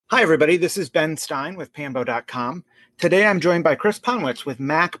Hi, everybody. This is Ben Stein with Panbo.com. Today, I'm joined by Chris Ponnwitz with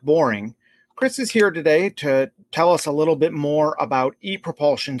Mack Boring. Chris is here today to tell us a little bit more about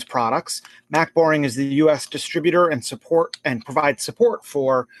ePropulsion's products. Mack Boring is the U.S. distributor and provides support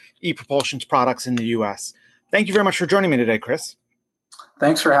for ePropulsion's products in the U.S. Thank you very much for joining me today, Chris.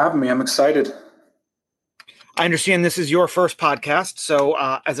 Thanks for having me. I'm excited. I understand this is your first podcast. So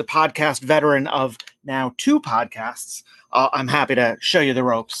as a podcast veteran of now 2 podcasts, I'm happy to show you the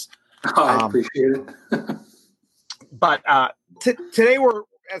ropes. I appreciate it. But today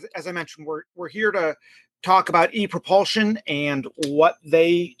as I mentioned, we're here to talk about ePropulsion and what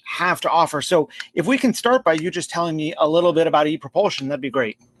they have to offer. So if we can start by you just telling me a little bit about ePropulsion, that'd be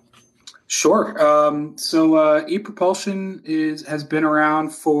great. Sure. So ePropulsion has been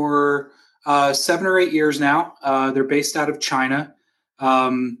around for 7 or 8 years now. They're based out of China.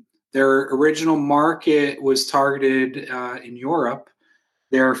 Their original market was targeted in Europe.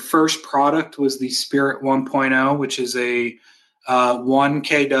 Their first product was the Spirit 1.0, which is a 1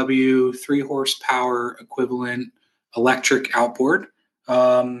 kW, 3 horsepower equivalent electric outboard.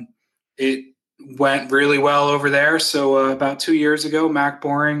 It went really well over there. So about 2 years ago, Mack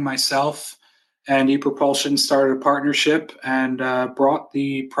Boring, myself, and ePropulsion started a partnership and brought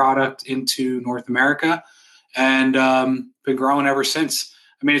the product into North America and been growing ever since.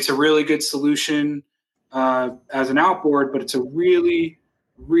 I mean, it's a really good solution as an outboard, but it's a really,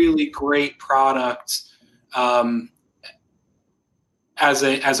 really great product as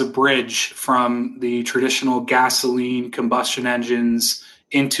a bridge from the traditional gasoline combustion engines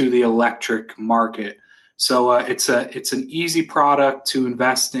into the electric market. So it's an easy product to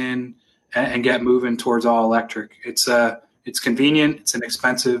invest in and get moving towards all electric. It's convenient, it's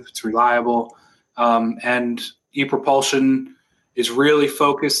inexpensive, it's reliable, and ePropulsion is really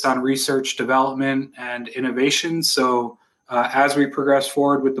focused on research, development, and innovation. So as we progress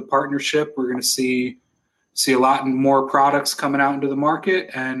forward with the partnership, we're going to see a lot more products coming out into the market,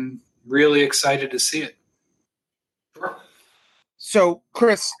 and really excited to see it. Sure. So,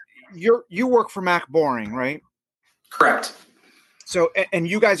 Chris, you work for Mack Boring, right? Correct. So, and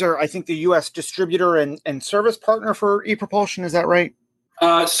you guys are, I think, the U.S. distributor and service partner for ePropulsion. Is that right?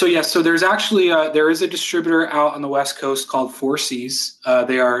 So there's actually there is a distributor out on the West Coast called 4Cs.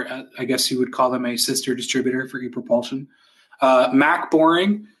 They are, I guess you would call them a sister distributor for ePropulsion. Mack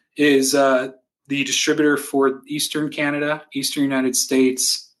Boring is the distributor for Eastern Canada, Eastern United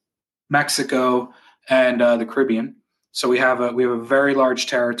States, Mexico, and the Caribbean. So we have a very large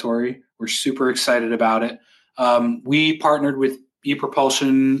territory. We're super excited about it. We partnered with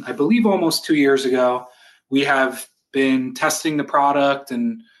ePropulsion, I believe, almost 2 years ago. We have been testing the product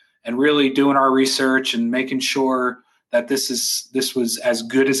and really doing our research and making sure that this was as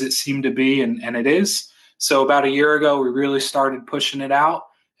good as it seemed to be, and it is. So about a year ago, we really started pushing it out,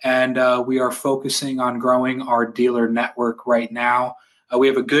 and we are focusing on growing our dealer network right now. We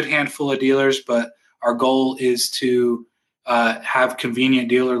have a good handful of dealers, but our goal is to have convenient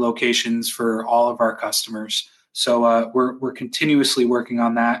dealer locations for all of our customers. So we're continuously working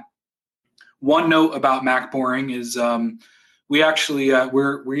on that. One note about Mack Boring is we actually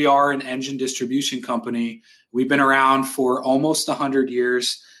we are an engine distribution company. We've been around for almost 100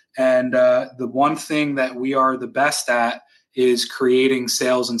 years, and the one thing that we are the best at is creating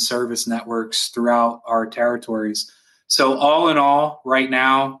sales and service networks throughout our territories. So all in all, right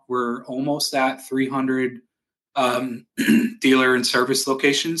now we're almost at 300 dealer and service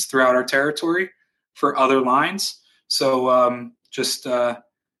locations throughout our territory for other lines. So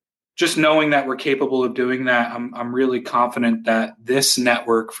just knowing that we're capable of doing that, I'm really confident that this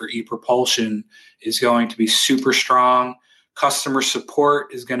network for ePropulsion is going to be super strong. Customer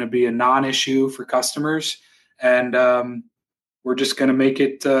support is going to be a non-issue for customers, and we're just going to make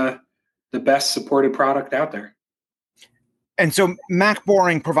it the best supported product out there. And so Mack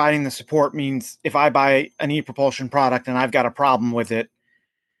Boring providing the support means if I buy an ePropulsion product and I've got a problem with it,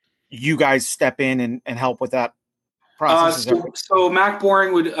 you guys step in and help with that process. So Mack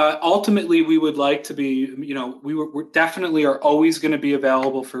Boring would ultimately, we would like to be, we definitely are always going to be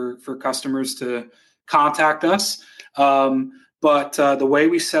available for customers to contact us. But the way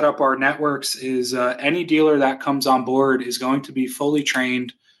we set up our networks is any dealer that comes on board is going to be fully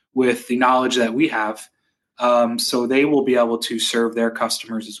trained with the knowledge that we have. So they will be able to serve their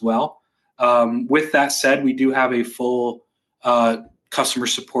customers as well. With that said, we do have a full customer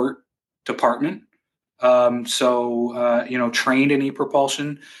support department. Trained in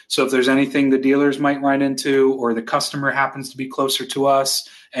ePropulsion. So if there's anything the dealers might run into, or the customer happens to be closer to us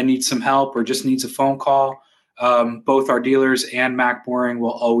and needs some help or just needs a phone call, both our dealers and Mack Boring will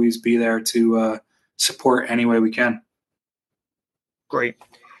always be there to support any way we can. Great.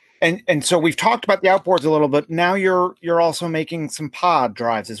 And so we've talked about the outboards a little bit. Now you're also making some pod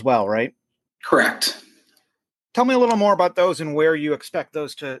drives as well, right? Correct. Tell me a little more about those and where you expect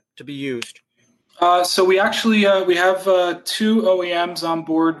those to be used. So we actually we have two OEMs on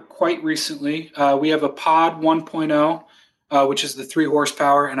board quite recently. We have a Pod 1.0, which is the 3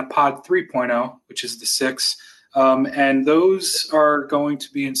 horsepower, and a Pod 3.0, which is the 6. And those are going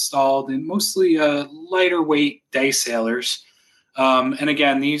to be installed in mostly lighter weight day sailors. And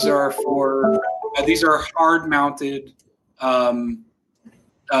again, these are hard mounted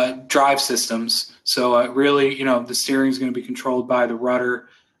drive systems. So really, the steering is going to be controlled by the rudder.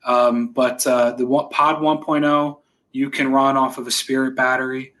 But the Pod 1.0, you can run off of a Spirit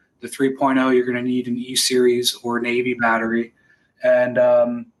battery. The 3.0, you're going to need an E-Series or Navy battery.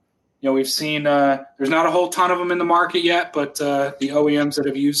 And, we've seen there's not a whole ton of them in the market yet, but the OEMs that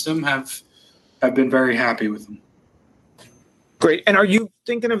have used them have been very happy with them. Great. And are you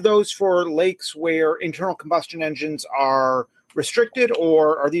thinking of those for lakes where internal combustion engines are restricted,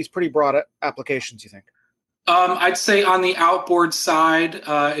 or are these pretty broad applications, you think? I'd say on the outboard side,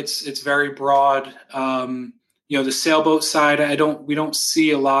 it's very broad. The sailboat side, we don't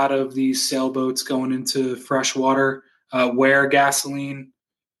see a lot of these sailboats going into freshwater where gasoline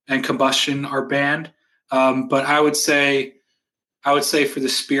and combustion are banned. But I would say for the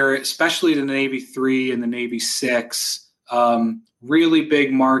Spirit, especially the Navy 3 and the Navy 6, really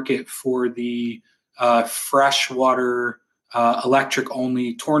big market for the freshwater electric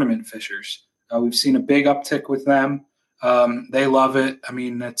only tournament fishers. We've seen a big uptick with them. They love it. I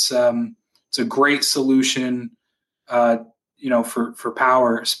mean, it's a great solution, for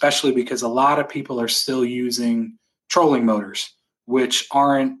power, especially because a lot of people are still using trolling motors, which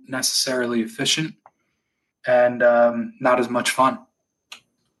aren't necessarily efficient and not as much fun.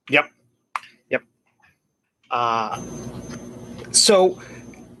 Yep. So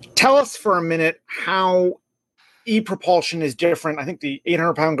tell us for a minute how ePropulsion is different. I think the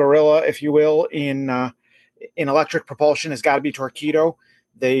 800-pound gorilla, if you will, in electric propulsion has got to be Torqeedo.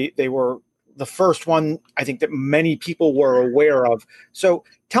 They were the first one, I think, that many people were aware of. So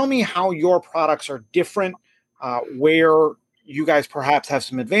tell me how your products are different, where you guys perhaps have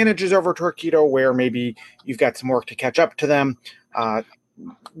some advantages over Torqeedo, where maybe you've got some work to catch up to them.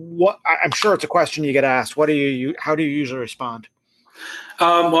 What I'm sure it's a question you get asked. How do you usually respond?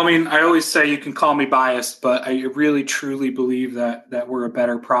 I always say you can call me biased, but I really truly believe that we're a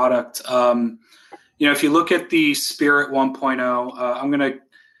better product. If you look at the Spirit 1.0,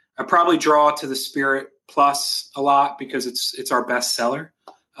 I probably draw to the Spirit Plus a lot because it's our best seller.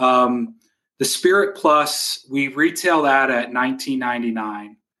 The Spirit Plus, we retail that at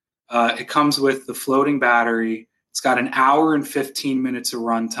 $19.99. It comes with the floating battery. It's got an hour and 15 minutes of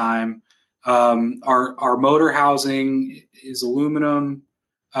runtime. Our motor housing is aluminum,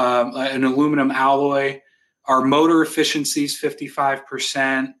 an aluminum alloy. Our motor efficiency is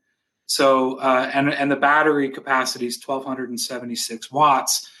 55%. So, and the battery capacity is 1,276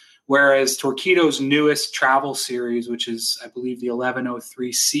 watts. Whereas Torqeedo's newest travel series, which is, I believe, the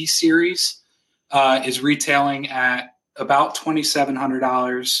 1103C series, is retailing at about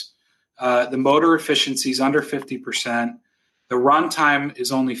 $2,700. The motor efficiency is under 50%. The runtime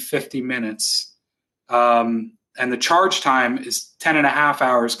is only 50 minutes. And the charge time is 10 and a half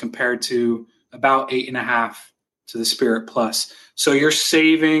hours compared to about 8.5 to the Spirit Plus. So you're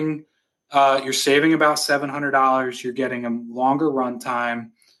saving about $700. You're getting a longer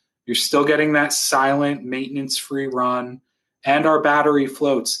runtime. You're still getting that silent, maintenance-free run, and our battery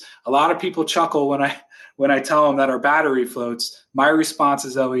floats. A lot of people chuckle when I tell them that our battery floats. My response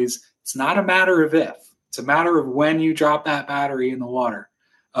is always, it's not a matter of if. It's a matter of when you drop that battery in the water.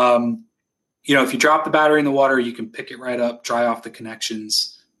 If you drop the battery in the water, you can pick it right up, dry off the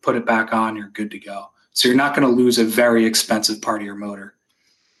connections, put it back on, you're good to go. So you're not going to lose a very expensive part of your motor.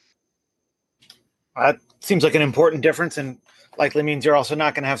 That seems like an important difference, and likely means you're also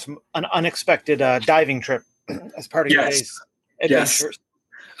not going to have an unexpected diving trip as part of your day's adventures.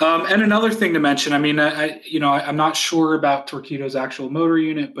 Yes. And another thing to mention, I'm not sure about Torqeedo's actual motor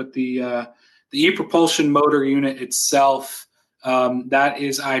unit, but the ePropulsion motor unit itself, that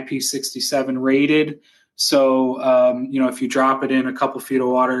is IP67 rated. So, if you drop it in a couple feet of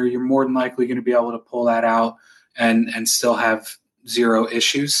water, you're more than likely going to be able to pull that out and still have zero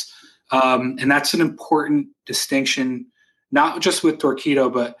issues. And that's an important distinction, not just with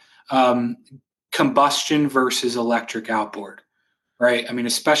Torqeedo, but combustion versus electric outboard, right?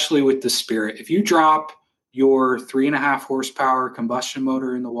 Especially with the Spirit. If you drop your 3.5 horsepower combustion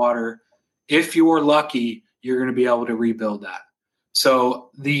motor in the water, if you're lucky, you're going to be able to rebuild that. So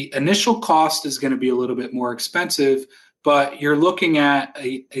the initial cost is going to be a little bit more expensive, but you're looking at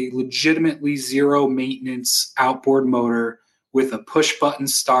a legitimately zero maintenance outboard motor with a push button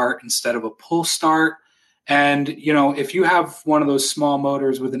start instead of a pull start. And, if you have one of those small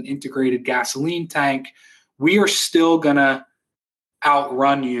motors with an integrated gasoline tank, we are still going to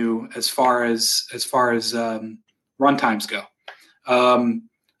outrun you as far as run times go.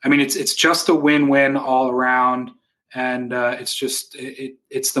 It's just a win-win all around. And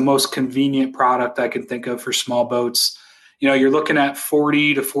it's the most convenient product I can think of for small boats. You're looking at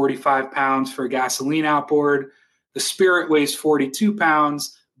 40 to 45 pounds for a gasoline outboard. The Spirit weighs 42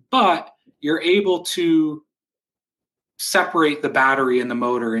 pounds, but you're able to separate the battery and the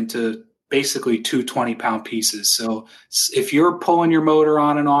motor into basically two 20-pound pieces. So if you're pulling your motor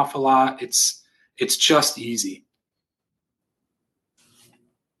on and off a lot, it's just easy.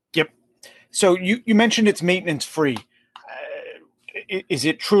 Yep. So you mentioned it's maintenance free. Is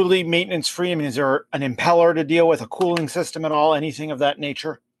it truly maintenance free? I mean, is there an impeller to deal with, a cooling system at all, anything of that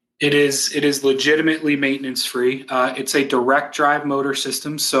nature? It is legitimately maintenance free. It's a direct drive motor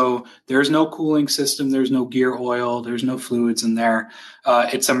system, so there's no cooling system, there's no gear oil, there's no fluids in there.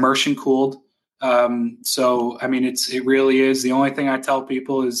 It's immersion cooled. It really is. The only thing I tell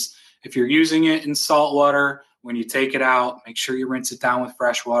people is if you're using it in salt water, when you take it out, make sure you rinse it down with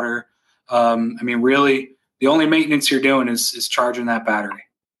fresh water. Really, the only maintenance you're doing is charging that battery.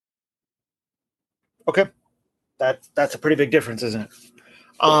 Okay. That's a pretty big difference, isn't it?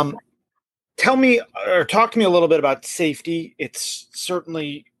 Tell me or talk to me a little bit about safety. It's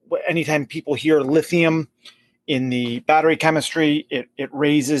certainly, anytime people hear lithium in the battery chemistry, it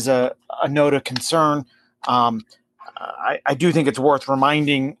raises a note of concern. I do think it's worth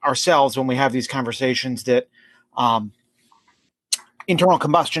reminding ourselves when we have these conversations that internal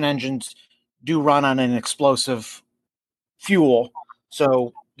combustion engines do run on an explosive fuel.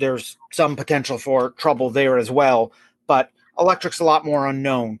 So there's some potential for trouble there as well. But electric's a lot more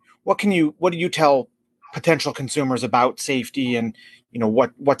unknown. What do you tell potential consumers about safety, and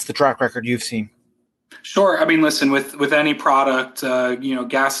what's the track record you've seen? Sure. Listen, with any product,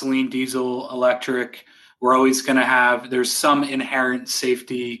 gasoline, diesel, electric, we're always going to there's some inherent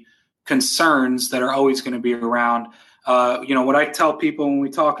safety concerns that are always going to be around. What I tell people when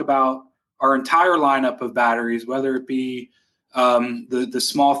we talk about our entire lineup of batteries, whether it be the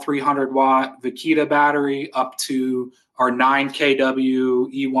small 300 watt Vaquita battery up to our 9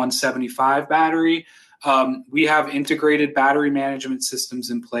 kW E175 battery, we have integrated battery management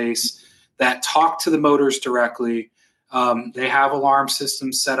systems in place that talk to the motors directly. They have alarm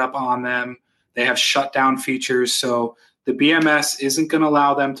systems set up on them. They have shutdown features. So the BMS isn't going to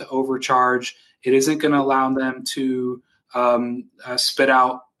allow them to overcharge. It isn't going to allow them to spit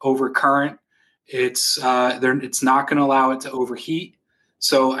out overcurrent. It's not going to allow it to overheat.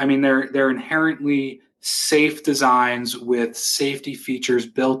 So, they're inherently safe designs with safety features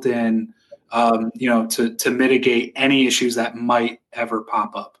built in, to mitigate any issues that might ever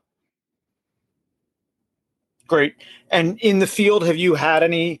pop up. Great. And in the field, have you had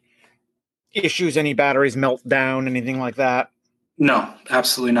any issues, any batteries melt down, anything like that? No,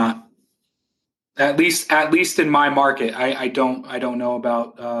 absolutely not. At least in my market. I don't know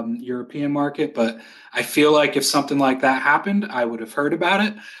about European market, but I feel like if something like that happened, I would have heard about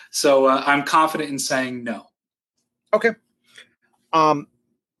it. So I'm confident in saying no. Okay.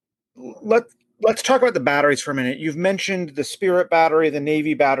 Let's talk about the batteries for a minute. You've mentioned the Spirit battery, the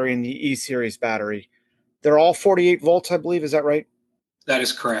Navy battery, and the E-Series battery. They're all 48 volts, I believe. Is that right? That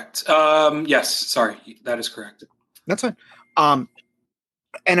is correct. Yes. Sorry. That is correct. That's fine.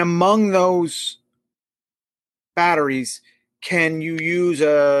 And among those batteries, can you use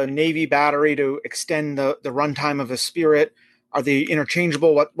a Navy battery to extend the runtime of a Spirit? Are they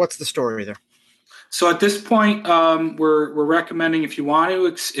interchangeable? What's the story there? So at this point, we're recommending if you want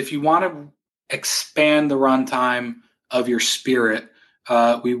to expand the runtime of your Spirit,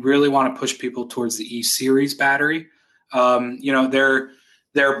 we really want to push people towards the E-Series battery. They're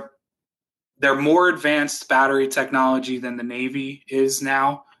more advanced battery technology than the Navy is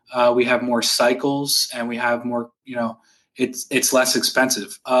now. We have more cycles, and we have more. It's less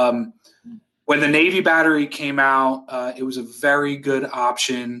expensive. When the Navy battery came out, it was a very good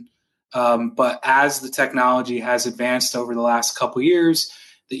option. But as the technology has advanced over the last couple of years,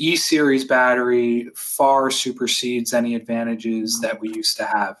 the E-Series battery far supersedes any advantages that we used to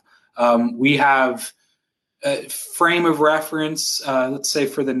have. We have a frame of reference, let's say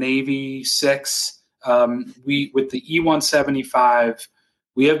for the Navy 6, with the E175,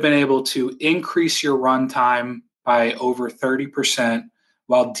 we have been able to increase your runtime by over 30%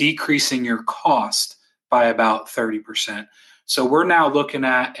 while decreasing your cost by about 30%. So we're now looking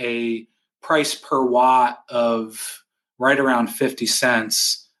at a price per watt of right around 50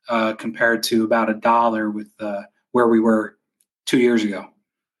 cents compared to about $1 with where we were 2 years ago.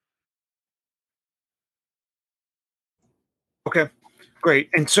 Okay, great.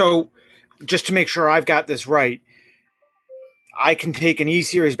 And so just to make sure I've got this right, I can take an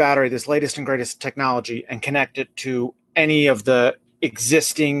E-Series battery, this latest and greatest technology, and connect it to any of the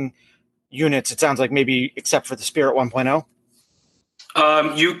existing units. It sounds like maybe except for the Spirit 1.0.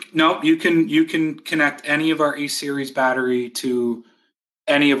 You can connect any of our E-Series battery to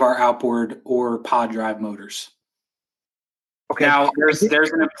any of our outboard or pod drive motors. Okay. Now, there's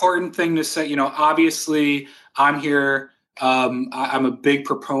an important thing to say. Obviously, I'm here. I'm a big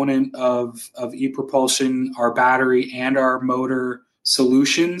proponent of ePropulsion, our battery and our motor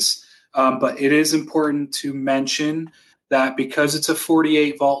solutions. But it is important to mention that because it's a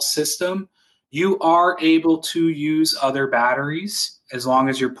 48 volt system, you are able to use other batteries as long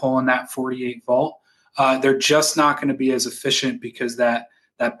as you're pulling that 48 volt. They're just not going to be as efficient because that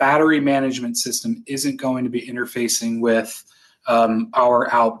battery management system isn't going to be interfacing with our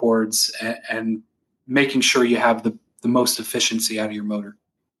outboards and making sure you have the most efficiency out of your motor.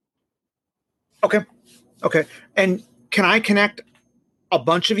 Okay. And can I connect a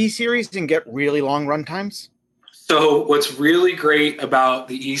bunch of E-Series and get really long run times? So what's really great about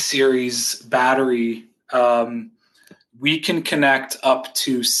the E-Series battery, we can connect up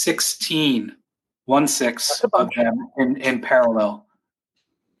to 16 of them in parallel.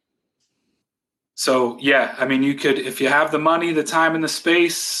 So yeah, I mean, you could, if you have the money, the time, and the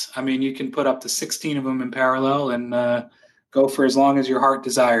space, I mean, you can put up to 16 of them in parallel and go for as long as your heart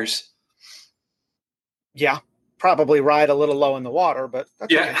desires. Yeah, probably ride a little low in the water, but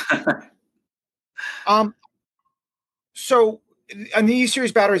that's okay. So, and the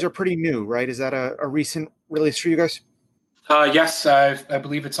E-Series batteries are pretty new, right? Is that a recent release for you guys? Yes, I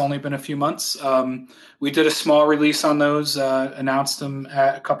believe it's only been a few months. We did a small release on those, announced them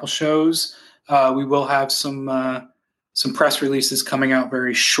at a couple shows. We will have some press releases coming out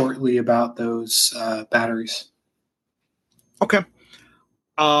very shortly about those batteries. Okay.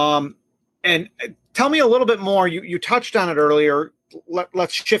 And tell me a little bit more. You touched on it earlier.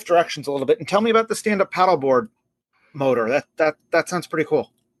 Let's shift directions a little bit and tell me about the stand-up paddleboard motor. That sounds pretty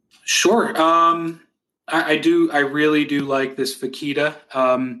cool. Sure. I really do like this Vaquita.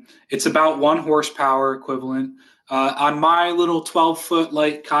 It's about 1 horsepower equivalent. On my little 12-foot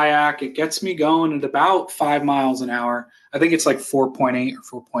light kayak, it gets me going at about 5 miles an hour. I think it's like 4.8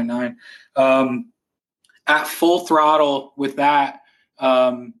 or 4.9. At full throttle with that,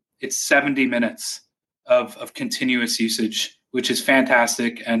 it's 70 minutes of continuous usage, which is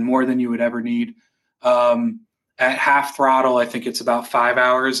fantastic and more than you would ever need. At half throttle, I think it's about 5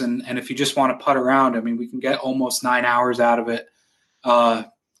 hours. And if you just want to putt around, I mean, we can get almost 9 hours out of it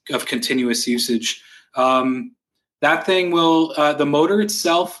of continuous usage. That thing will, the motor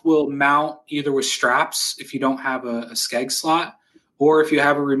itself will mount either with straps if you don't have a skeg slot, or if you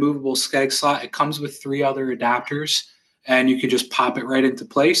have a removable skeg slot. It comes with 3 other adapters, and you can just pop it right into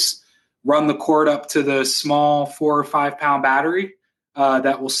place. Run the cord up to the small 4 or 5 pound battery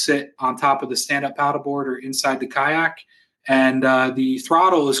that will sit on top of the stand-up paddleboard or inside the kayak. And the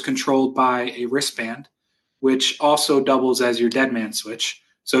throttle is controlled by a wristband, which also doubles as your dead man switch.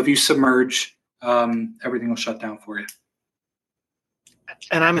 So if you submerge, everything will shut down for you.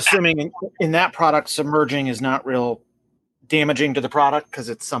 And I'm assuming in that product, submerging is not real damaging to the product because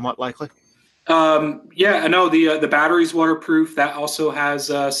it's somewhat likely. Yeah, I know the battery's waterproof. That also has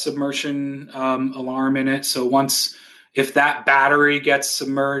a submersion alarm in it. So if that battery gets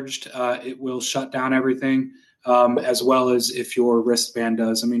submerged, it will shut down everything, as well as if your wristband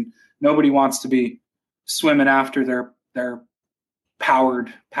does. I mean, nobody wants to be swimming after their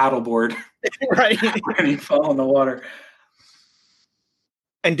powered paddleboard right when you fall in the water.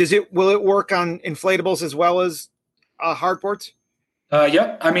 And will it work on inflatables as well as hardboards?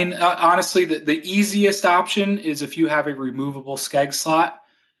 Yep. I mean, honestly, the easiest option is if you have a removable skeg slot.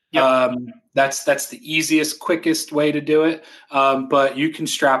 Yep. That's the easiest, quickest way to do it. But you can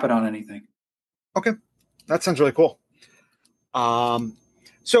strap it on anything. Okay. That sounds really cool.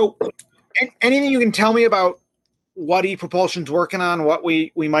 So anything you can tell me about what ePropulsion's working on, what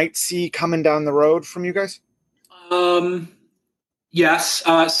we might see coming down the road from you guys? Yes.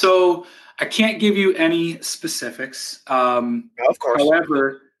 So I can't give you any specifics. Of course.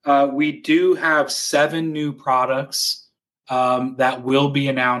 However, we do have 7 new products that will be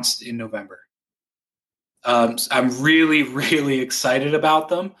announced in November. I'm really, really excited about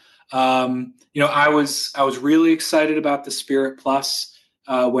them. I was really excited about the Spirit Plus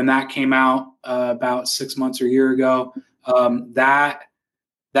when that came out about 6 months or a year ago. That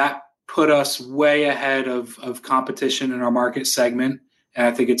put us way ahead of competition in our market segment. And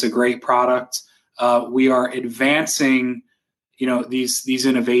I think it's a great product. We are advancing, these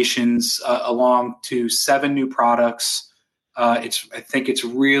innovations along to 7 new products. I think it's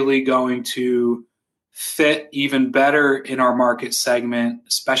really going to fit even better in our market segment,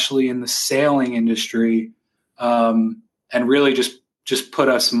 especially in the sailing industry, and really just put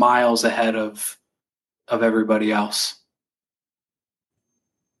us miles ahead of everybody else.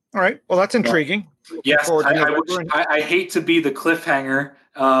 All right. Well, that's intriguing. Yes, I hate to be the cliffhanger,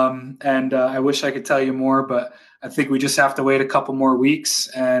 and I wish I could tell you more, but I think we just have to wait a couple more weeks,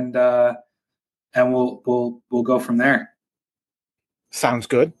 and we'll go from there. Sounds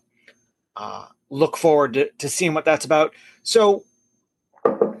good. Look forward to seeing what that's about. So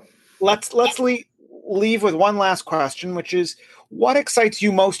let's leave with one last question, which is, what excites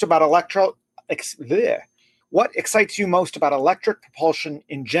you most about electric propulsion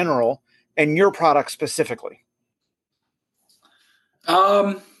in general and your product specifically?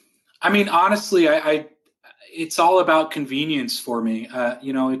 Honestly, it's all about convenience for me.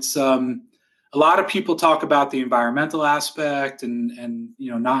 It's a lot of people talk about the environmental aspect and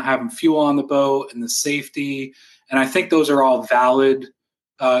not having fuel on the boat and the safety, and I think those are all valid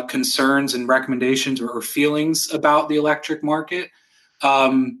concerns and recommendations or feelings about the electric market.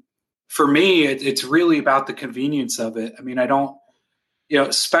 For me, it's really about the convenience of it. I don't,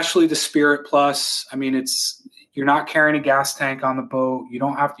 especially the Spirit Plus. You're not carrying a gas tank on the boat.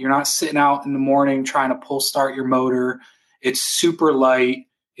 You're not sitting out in the morning trying to pull start your motor. It's super light.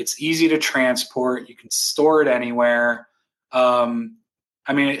 It's easy to transport. You can store it anywhere. And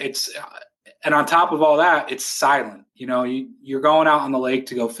on top of all that, it's silent. You're going out on the lake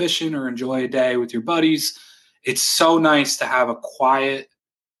to go fishing or enjoy a day with your buddies. It's so nice to have a quiet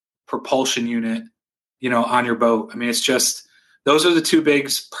propulsion unit, on your boat. It's just, those are the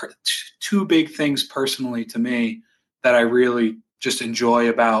two big things personally to me that I really just enjoy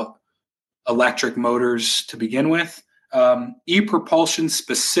about electric motors to begin with. ePropulsion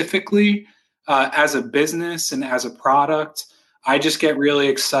specifically, as a business and as a product, I just get really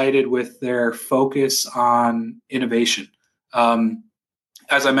excited with their focus on innovation.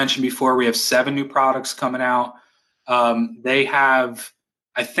 As I mentioned before, we have 7 new products coming out. They have,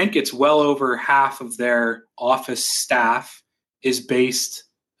 I think it's well over half of their office staff is based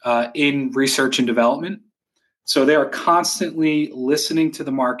in research and development. So they are constantly listening to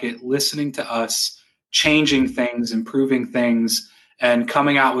the market, listening to us, changing things, improving things, and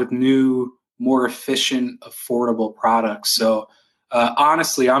coming out with new, more efficient, affordable products. So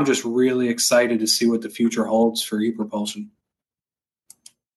honestly, I'm just really excited to see what the future holds for ePropulsion.